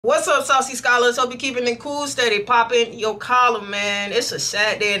What's up, Saucy Scholars? Hope you're keeping it cool, steady popping. Yo, column, man. It's a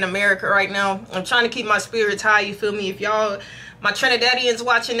sad day in America right now. I'm trying to keep my spirits high, you feel me? If y'all, my Trinidadians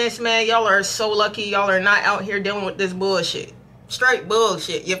watching this, man, y'all are so lucky y'all are not out here dealing with this bullshit. Straight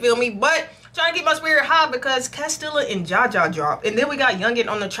bullshit, you feel me? But trying to keep my spirit high because Castella and Jahjah dropped. And then we got Youngin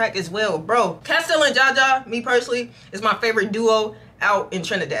on the track as well, bro. Castella and Jahjah, me personally, is my favorite duo out in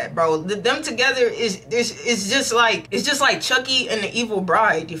Trinidad, bro. Them together is just like Chucky and the Evil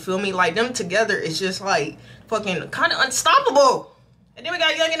Bride, you feel me? Like, them together is just like fucking kind of unstoppable. And then we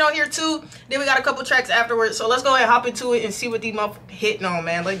got Youngin on here too. Then we got a couple tracks afterwards. So let's go ahead and hop into it and see what these motherfuckers hitting on,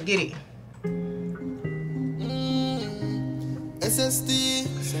 man. Let's get it. SSD,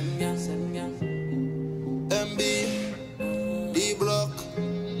 MB, D Block,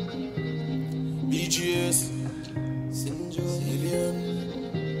 BGS.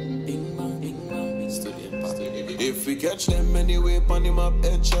 If we catch them anyway on the map,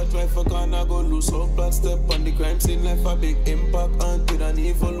 headshot right for corner, go lose hope and step on the crime scene, left a big impact. And with an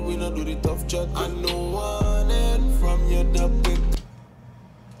evil, we not do the tough chat. And no one end from your doping.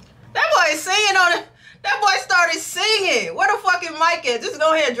 That boy is singing on it. That boy started singing. Where the fucking mic at? Just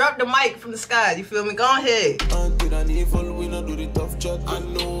go ahead and drop the mic from the sky. You feel me? Go ahead. And with an evil, we not do the tough chat.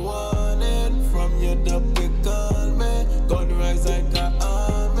 And no one end from your doping. Call me, gun rise like a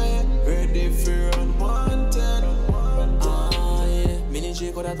army, ready for unwanted.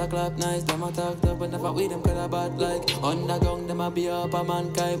 Could attack clap nice, them attack up and never with them kinda bad like underground, them a be up a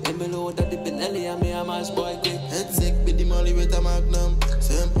mankind. When below that dip in Ellie and me a mash boy quick. Head sick with the molly with a magnum.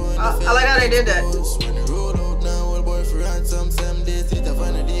 Same point. I like how they did that. When the road out now, old boy for ransom. Same days, it a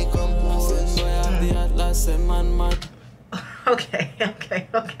find a decompose. Boy have the atlas, same man mad. Okay. I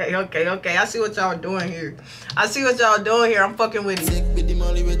see what y'all doing here. I'm fucking with it. Sick with the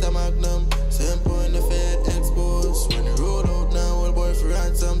molly with a magnum. Same point, the fed exposed. When the road out now, old boy for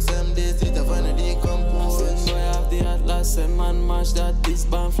ransom. Same days, it a find a decompose. Boy have the atlas, same man mash that. This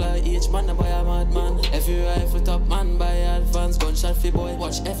band fly, each man a boy a madman. Every rifle top man by advance. Gunshot fi boy,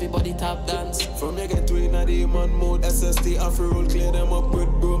 watch everybody tap dance. From you get to in a demon mode, SST after roll, clear them up with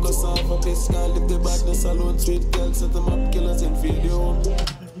broke us off a piss. Can't live the badness alone, sweet girl, set them up, killers in video.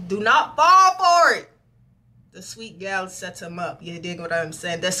 Do not fall for it. The sweet gal sets him up. You dig what I'm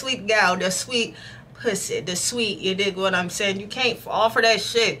saying? The sweet gal, the sweet pussy, the sweet, you dig what I'm saying? You can't fall for that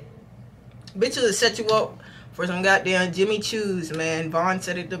shit. Bitches will set you up for some goddamn Jimmy Choos, man. Vaughn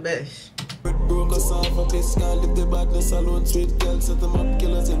said it the best. Broke us off a piss, can't live the badness alone, sweet girl, set them up,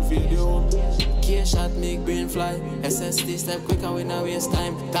 killers in video. Key shot make brain fly. SSD step quicker, we not waste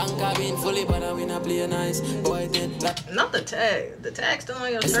time. Tank being fully, but I win a play nice. Boy dead like not the tag. The tag's still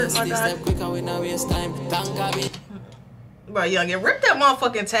on your shirt, my guy. SSD step quicker, we not waste time. Tank being. Bro, Youngin, rip that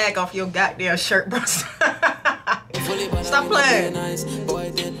motherfucking tag off your goddamn shirt, bro. Stop playing. Nice.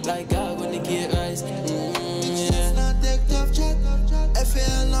 Boy dead like God when the gate rise.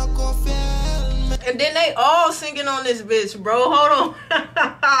 And then they all singing on this bitch, bro. Hold on.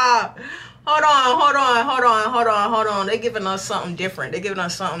 Hold on. They giving us something different. They giving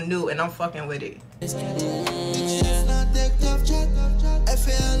us something new, and I'm fucking with it.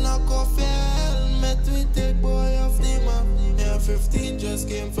 Met with the boy of the map. Yeah, 15 just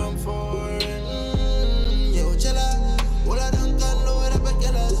came from foreign. Yo, Jahjah, all I don't got no way to back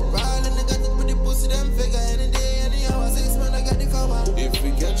it up. Riding the got to put the pussy them figure any day, any hour. 6 man, I got the cover. If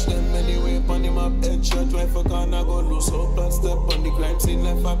we catch them anyway, on the map, headshot right for corner, go lose hope and step on the crime scene,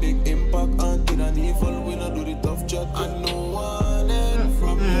 left a big impact. And with an evil, we not do the tough chat. And no one end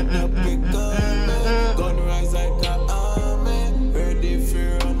from the big gun rise like a army, ready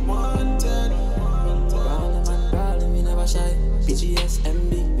for unwanted.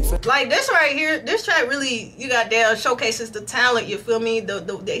 Like this right here, this track really, you got there showcases the talent, you feel me?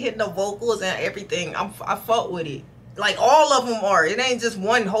 They hitting the vocals and everything. I fought with it. Like all of them are. It ain't just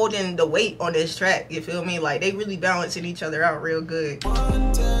one holding the weight on this track, you feel me? Like they really balancing each other out real good.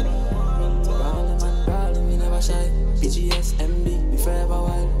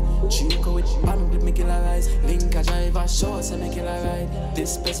 Chico with band with me kill a rise. Link a driver show say me kill a ride.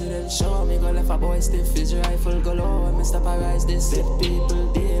 This president show me go left a boy stiff. His rifle go low and me stop a rise. This dead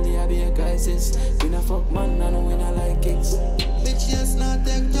people daily a be a crisis. We not fuck man and we not like kicks. Bitch yes not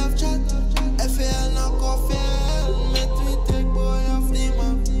take tough chat. FL not go fail. Met we take boy off the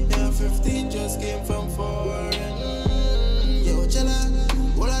map. Yeah 15 just came from foreign. Yo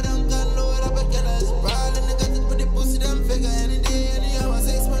Jahjah, all I don't got no way to back it up. Riding the got to put the pussy them figure any day, any hour.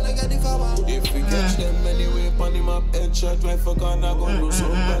 6 man I got the cover. If we catch them anyway on the map, headshot right for corner, go lose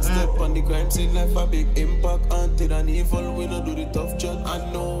hope and step on the crime scene, left a big impact. And with an evil, we not do the tough chat.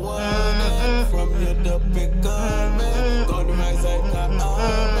 And no one from your the big gun, man. Gun rise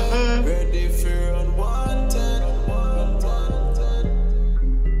Ready for unwanted.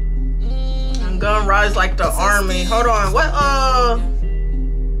 Gun rise like the army. Hold on, what?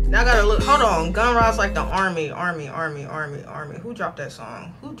 Now I gotta look. Hold on, gun rise like the army. Who dropped that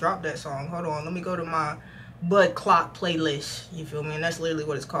song? Hold on, let me go to my Bud Clock playlist. You feel me? And that's literally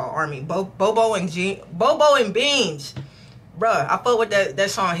what it's called, Army. Bobo and Beans. Bruh, I fuck with that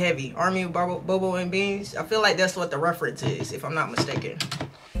song heavy. Army, Bobo and Beans. I feel like that's what the reference is, if I'm not mistaken.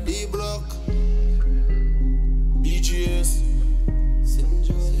 D-Block, BGS,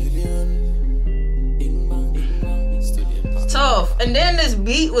 Tough. And then this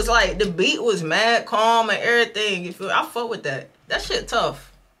beat was like, the beat was mad calm and everything. You feel? I fuck with that. That shit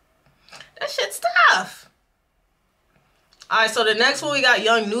tough. That shit's tough. Alright, so the next one we got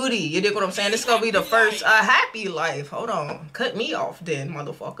Young Nudie. You dig what I'm saying? This is gonna be the first Happy Life. Hold on. Cut me off then,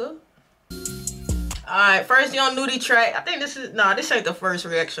 motherfucker. Alright, first Young Nudie track. I think this is this ain't the first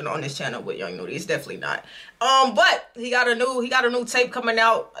reaction on this channel with Young Nudie. It's definitely not. But he got a new tape coming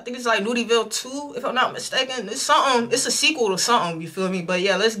out. I think it's like Nudieville 2, if I'm not mistaken. It's something, it's a sequel to something, you feel me? But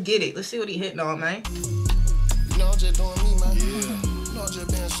yeah, let's get it. Let's see what he hitting on, man. You know I'm just doing me, man. Yeah. You know I'm just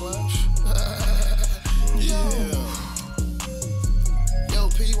being slash. Yeah. Yo,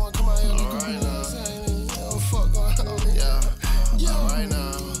 P, you wanna come out here? Alright now. Yo, fuck going on? Yeah. Alright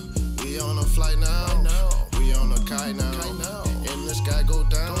now. We on a flight now. We on a kite now. And the sky go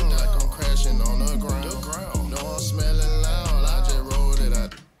down like I'm crashing on the ground. No, I'm smelling loud. I just rolled it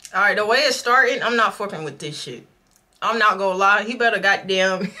out. Alright, the way it's starting, I'm not fucking with this shit. I'm not gonna lie. He better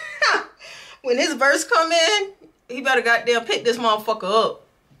goddamn when his verse come in, he better goddamn pick this motherfucker up.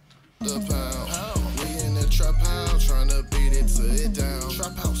 The pound. We in the trap house trying to beat it to it down.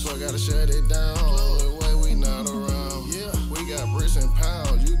 Trap house, so I gotta shut it down. Only way we not around. Yeah, we got bricks and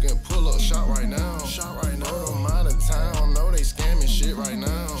pounds. You can pull up shot right now. Know them out of town. Know they scamming shit right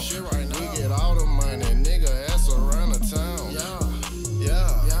now. We get all the money, nigga ass around the town. Yeah.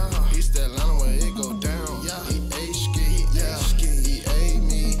 East Atlanta where it go down. He ate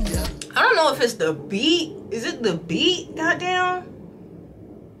me. I don't know if it's the beat. Is it the beat? Goddamn.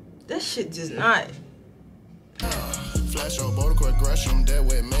 That shit just not. Flash your boat, quick aggression, that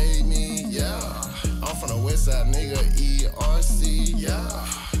way made me, I'm from the west side, nigga, ERC,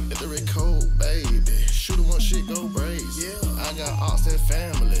 Hit the red cold, baby. Shooter one shit, go brace. I got ops and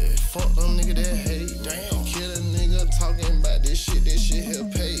family. Fuck them nigga that hate. Damn. Kill a nigga talking about this shit here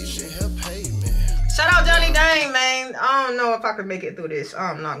paid. Me. Shout out Johnny Dang, man. I don't know if I could make it through this.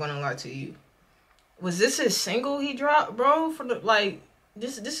 I'm not gonna lie to you. Was this his single he dropped, bro? For the like,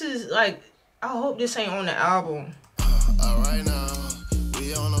 this is like, I hope this ain't on the album. Alright now,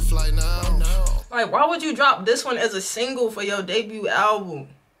 we on a flight now. Like, why would you drop this one as a single for your debut album?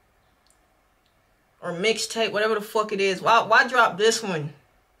 Or mixtape, whatever the fuck it is. Why drop this one?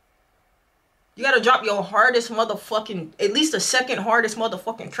 You gotta drop your hardest motherfucking, at least the second hardest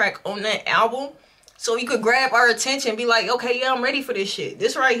motherfucking track on that album. So you could grab our attention and be like, okay, yeah, I'm ready for this shit.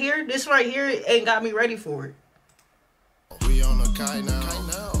 This right here ain't got me ready for it. We on a kite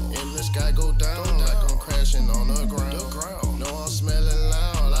now. And the sky go down like I'm crashing on the ground. No, I'm smelling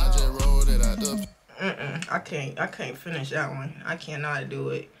loud. I just rolled it out the... I can't finish that one. I cannot do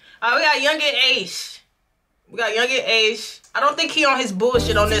it. Alright, we got Youngin Ace. I don't think he on his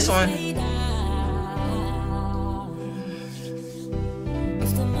bullshit on this one. If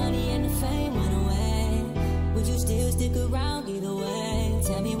the money and the fame went away, would you still stick around either way?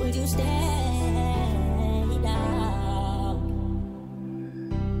 Tell me, would you stay down?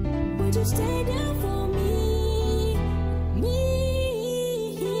 Would you stay down for me?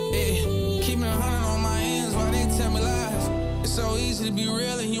 Yeah, keep me 100 on my ends while they tell me lies. It's so easy to be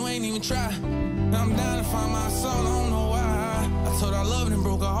real and you ain't even try. Now I'm down to find my soul, I don't know why. I told I loved and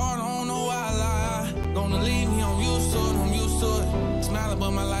broke her heart, I don't know why I lie. Gonna leave me, I'm used to it. Smiling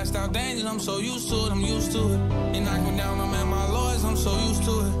but my lifestyle dangerous, I'm so used to it, You knock me down, I'm at my lowest, I'm so used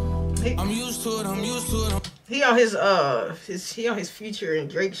to it. I'm used to it. He on his Future and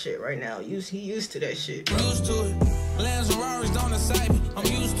Drake shit right now. He used to that shit, bro. I'm used to it. Lands and Rari's don't excite me, I'm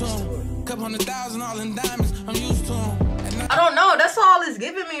used to them. Couple $100,000 all in diamonds, I'm used to them. I don't know, that's all it's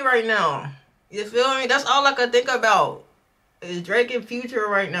giving me right now. You feel me? That's all I could think about is Drake and Future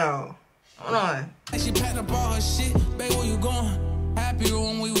right now. Hold on. She packed up all her shit, babe, where you going? Happier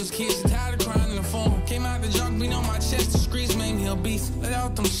when we was kids, tired of crying in the phone. Came out the junk, beat on my chest, the streets made me a beast. Let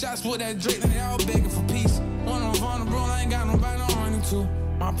out them shots with that Drake, they all begging for peace. One on vulnerable, I ain't got nobody I'm running to.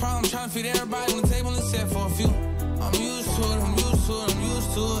 My problem, trying to feed everybody on the table except for a few. I'm used to it. I'm used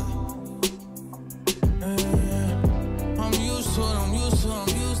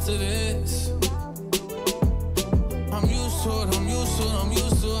to this. I'm used to it.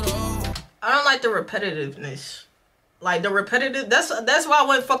 like the repetitiveness. Like the repetitive. That's why I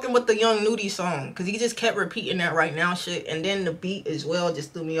wasn't fucking with the Young Nudie song, because he just kept repeating that right now shit, and then the beat as well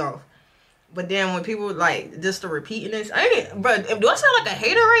just threw me off. But then when people like just the repeating this, but do I sound like a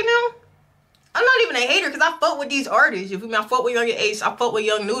hater right now? I'm not even a hater because I fuck with these artists. You feel me? I fuck with Youngin Ace. I fuck with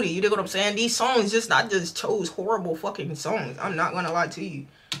Young Nudie. You dig what I'm saying? These songs I just chose horrible fucking songs. I'm not gonna lie to you.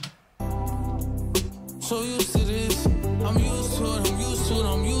 So used to this, I'm used to it, I'm used to it,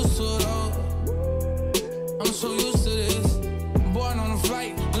 I'm used to it all. I'm so used to this. Born on a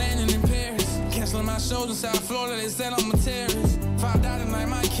flight, landing in Paris. Canceling my shows in South Florida, they said I'm a terrorist. $5 night,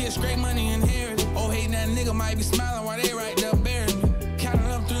 my kids, great money inherited. Oh, hating that nigga might be smiling while they right there burying me. Counting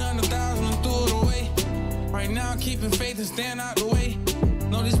up 300,000 and threw it away. Right now, keeping faith and staying out the way.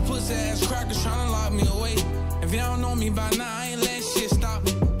 Know these pussy ass crackers trying to lock me away. If y'all don't know me by now, I ain't letting shit stop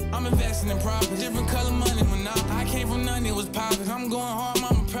me. I'm investing in profit, different color money when I came from nothing, it was popping. I'm going hard,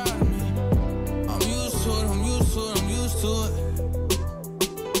 mama proud of me. I'm used to it, I'm used to it, I'm used to it.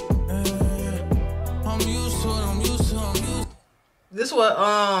 I'm used to it, I'm used to it, I'm used to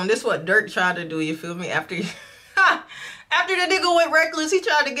it. This what Dirk tried to do, you feel me? After after the nigga went reckless, he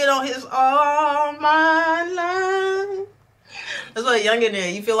tried to get on his all my life. That's what Youngin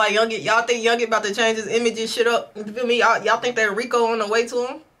is. You feel like Youngin, y'all think Youngin about to change his image and shit up? You feel me? Y'all think that Rico on the way to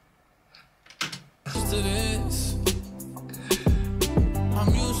him? To this.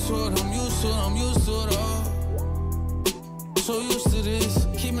 I'm used to it, I'm used to it, I'm used to it all. So used to this.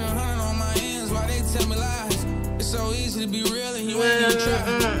 Keeping 100 on my ends while they tell me lies. It's so easy to be real and you ain't even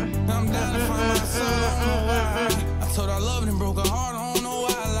trying. I'm down to find my soul, I don't know why. I told her I loved and broke her heart, I don't know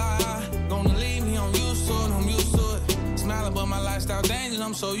why I lie. Gonna leave me, I'm used to it, I'm used to it. Smiling but my lifestyle dangerous,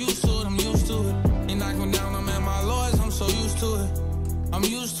 I'm so used to it, I'm used to it. They knock me down, I'm at my lowest, I'm so used to it. I'm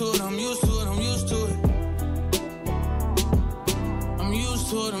used to it, I'm used to it, I'm used to it. I'm used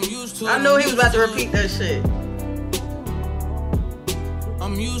to it, I'm used to it. I knew he was about to repeat that shit.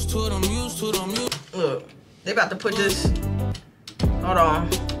 I'm used to it, I'm used to it, I'm used to it. Look, they about to put this. Hold on.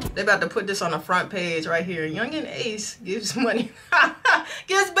 They about to put this on the front page right here. Youngin Ace gives money.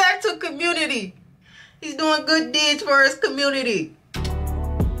 Gives back to community. He's doing good deeds for his community.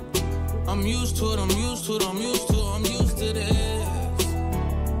 I'm used to it, I'm used to it, I'm used to it, I'm used to this.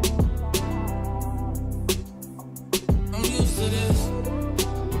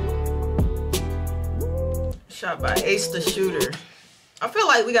 Shot by Ace the Shooter. I feel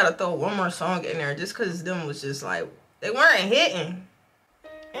like we gotta throw one more song in there just cause them was just like, they weren't hitting.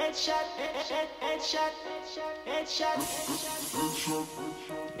 Headshot, headshot, headshot, headshot,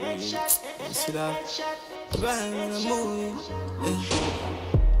 See that? Right when I'm moving.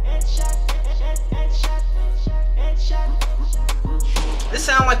 This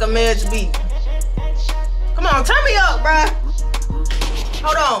sound like a Medz beat. Come on, turn me up, bruh.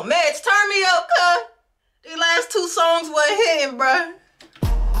 Hold on, Medz, turn me up, cuz. These last two songs wasn't hitting, bruh.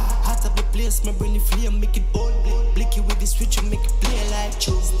 Hot up the place, my brain flame, make it bold. Blicky with the switch and make it play like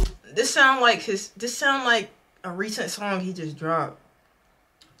choose. This sound like a recent song he just dropped.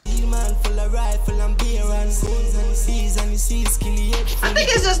 Man full of rifle and beer and guns and seas and seas killing it. I think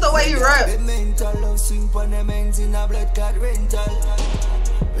it's just the way you rap. Mental love swing for the men's in a blood clot rental.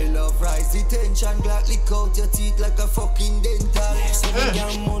 We love rise detention, glock lick out your teeth like a fucking dental. Seven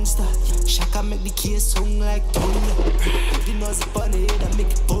young monster, Shaka make the case sound like thunder. The nose upon the head and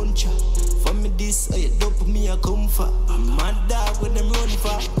make it punch. For me this, you dope me a comfort. I'm mad dog when them running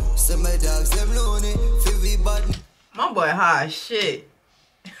for. Some my dogs them lonely, feel we bad. My boy high as shit.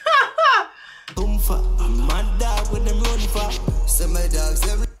 Comfort, I'm mad dog when them running for. Some my dogs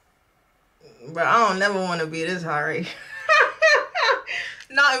them. But I don't never want to be this high, right?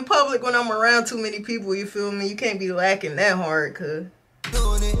 Not in public when I'm around too many people, you feel me? You can't be lacking that hard, cuz.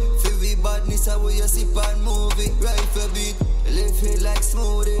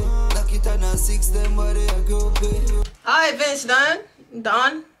 Alright, Vince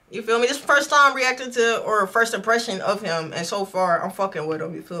Don. You feel me? This is first time reacting to, or first impression of him, and so far, I'm fucking with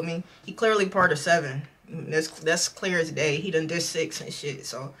him, you feel me? He clearly part of 7. That's clear as day. He done did 6 and shit,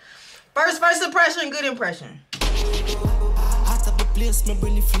 so. First impression, good impression. Place, my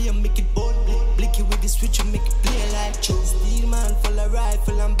brain flame, make it bold. Blicky with the switch and make it play like choose. Steel man full of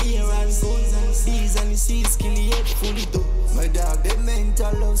rifle and beer and guns and bees and the seas killing it fully do. My dog, the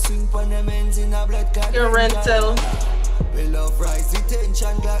mental love swing for the men's in a blood clot. Your rental. We love rise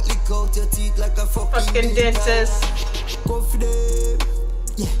detention, glock lick out your teeth like a fucking dentist. Go for them,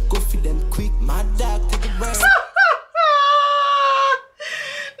 yeah, go for them quick. My dog, take it back.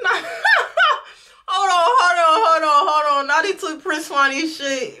 Hold on. Now they took Prince Swanny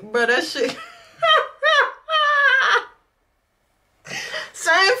shit, bro. That shit.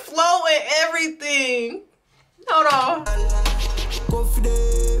 Same flow in every everything. Hold on. Go for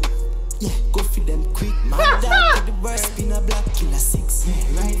them. Yeah, go for them quick. Man, down to the bird. Spin a black killer 6.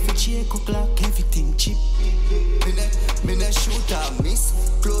 Right for check o'clock, everything cheap. Me na shoot or miss.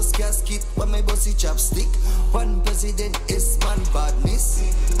 Close casket, when my bossy chopstick. One president is man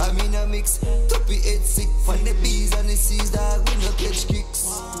badness. I'm in a mix, toppy head sick. Find the bees and the seas, dog, we no catch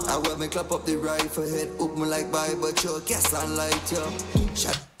kicks. I wear me clap up the rifle head, hook me like by, but your gas on light, yo.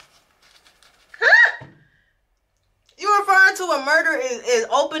 Shut. You referring to a murder is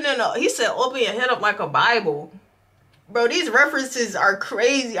opening up. He said open your head up like a Bible. Bro, these references are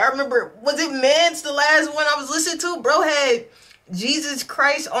crazy. I remember, was it Medz, the last one I was listening to? Bro had Jesus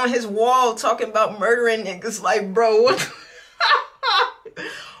Christ on his wall talking about murdering niggas. Like, bro,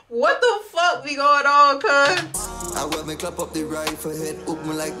 what the fuck be going on, cuz? I wear me clap up the rifle head, hook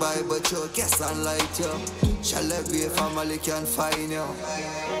me like by, but your gas on light, yo. Shall I be a family can find you?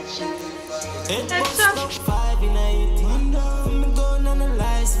 Headshot. 5 in 18. I'm going on a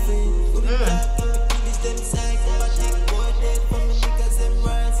license.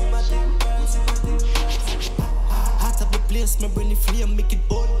 Hot up the place, my brain flame, make it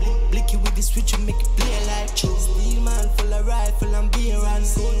bold. Blicky with the switch and make it play like choose. Steel man full of rifle and beer and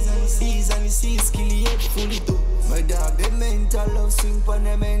sons and seas and the seas skilly head fully do. My dog, the mental love swing on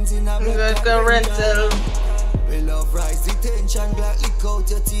the men's in a Let's go rental. we love rise detention, black lick out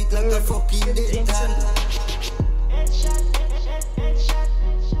your teeth like a fucking dental.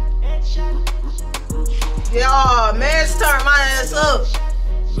 Yeah, Medz turned my ass up.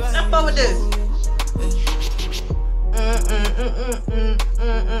 Jump over this.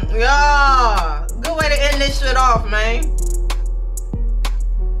 Yeah, good way to end this shit off, man.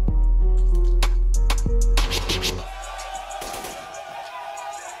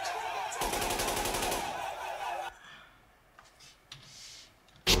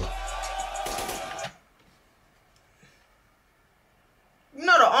 You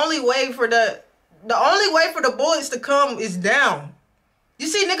know the only way for the bullets to come is down. You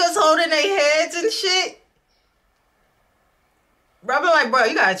see niggas holding their heads and shit. Bro, I be like, bro,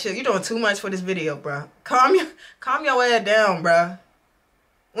 you gotta chill. You doing too much for this video, bro. Calm your ass down, bro.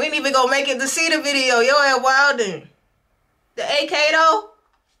 We ain't even gonna make it to see the video. Your ass wildin'. The AK though?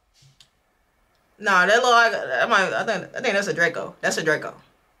 Nah, that look like I think that's a Draco. That's a Draco.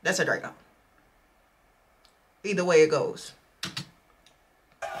 That's a Draco. Either way it goes.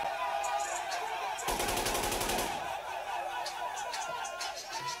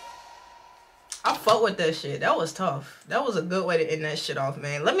 I fuck with that shit. That was tough. That was a good way to end that shit off,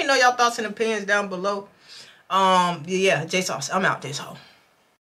 man. Let me know y'all thoughts and opinions down below. Yeah, J Sauce. I'm out this hoe.